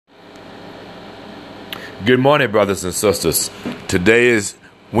Good morning, brothers and sisters. Today is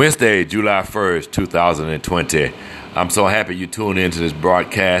Wednesday, July 1st, 2020. I'm so happy you tuned into this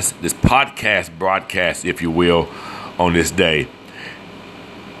podcast broadcast, if you will, on this day.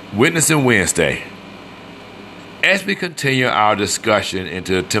 Witnessing Wednesday. As we continue our discussion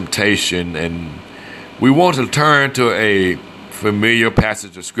into temptation, and we want to turn to a familiar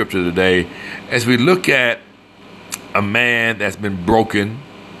passage of scripture today as we look at a man that's been broken,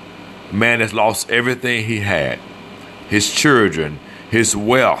 a man that's lost everything he had, his children, his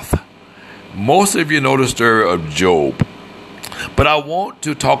wealth. Most of you know the story of Job. But I want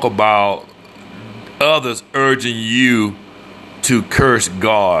to talk about others urging you to curse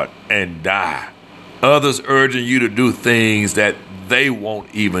God and die. Others urging you to do things that they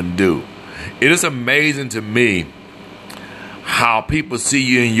won't even do. It is amazing to me how people see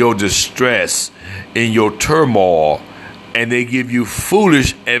you in your distress, in your turmoil, and they give you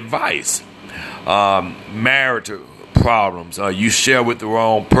foolish advice. Marital problems. You share with the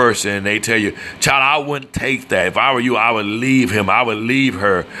wrong person and they tell you, child, I wouldn't take that. If I were you, I would leave him. I would leave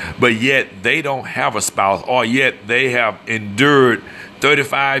her. But yet they don't have a spouse, or yet they have endured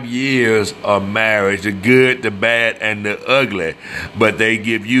 35 years of marriage, the good, the bad, and the ugly. But they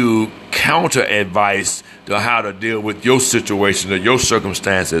give you counter advice to how to deal with your situation or your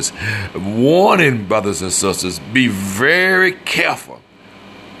circumstances. Warning, brothers and sisters, be very careful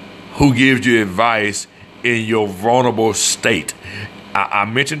who gives you advice in your vulnerable state. I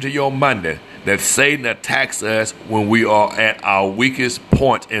mentioned to you on Monday that Satan attacks us when we are at our weakest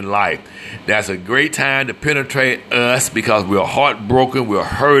point in life. That's a great time to penetrate us because we're heartbroken, we're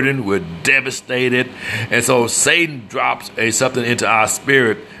hurting, we're devastated. And so Satan drops something into our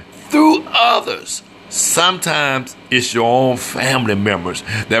spirit through others. Sometimes it's your own family members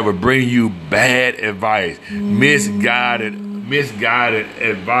that will bring you bad advice, misguided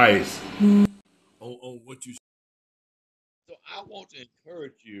advice on what you. So I want to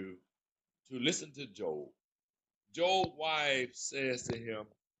encourage you to listen to Job. Job's wife says to him,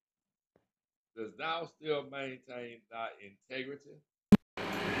 does thou still maintain thy integrity?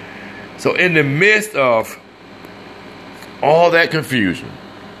 So in the midst of all that confusion,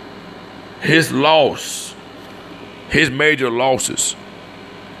 his loss, his major losses,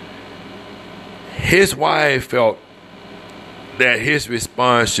 his wife felt that his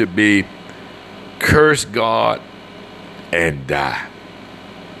response should be curse God and die.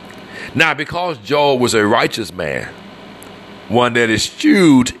 Now, because Job was a righteous man, one that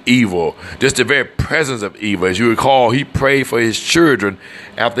eschewed evil, just the very presence of evil. As you recall, he prayed for his children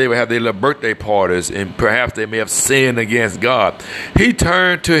after they would have their little birthday parties, and perhaps they may have sinned against God. He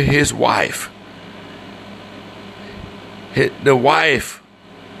turned to his wife. The wife,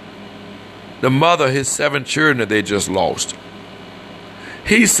 the mother of his 7 children that they just lost.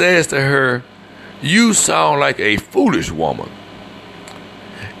 He says to her, you sound like a foolish woman.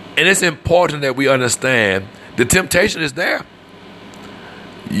 And it's important that we understand the temptation is there.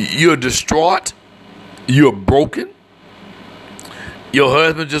 You're distraught. You're broken. Your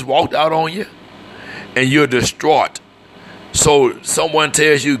husband just walked out on you. And you're distraught. So someone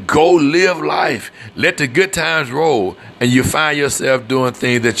tells you, go live life. Let the good times roll. And you find yourself doing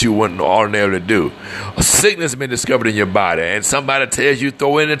things that you wouldn't ordinarily do. A sickness has been discovered in your body. And somebody tells you,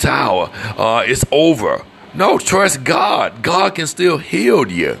 throw in the towel. It's over. No, trust God. God can still heal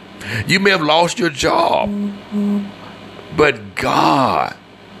you. You may have lost your job. But God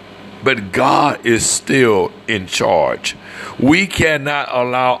is still in charge. We cannot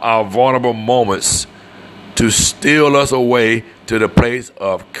allow our vulnerable moments to steal us away to the place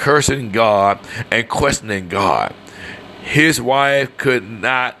of cursing God and questioning God. His wife could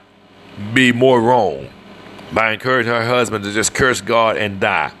not be more wrong by encouraging her husband to just curse God and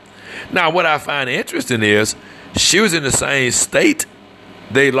die. Now, what I find interesting is she was in the same state.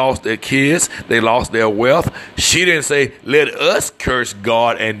 They lost their kids. They lost their wealth. She didn't say, let us curse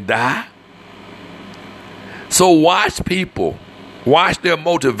God and die. So watch people. Watch their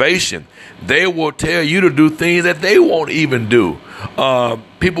motivation. They will tell you to do things that they won't even do.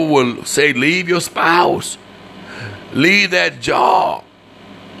 People will say, leave your spouse. Leave that job.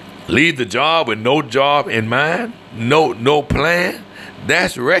 Leave the job with no job in mind. No plan.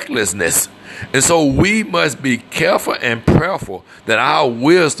 That's recklessness. And so we must be careful and prayerful that our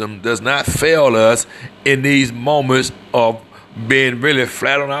wisdom does not fail us in these moments of being really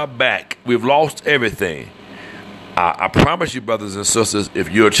flat on our back. We've lost everything. I promise you, brothers and sisters,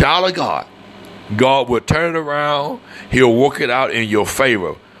 if you're a child of God, God will turn it around. He'll work it out in your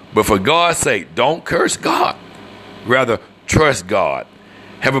favor. But for God's sake, don't curse God. Rather, trust God.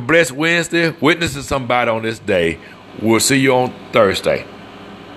 Have a blessed Wednesday. Witness to somebody on this day. We'll see you on Thursday.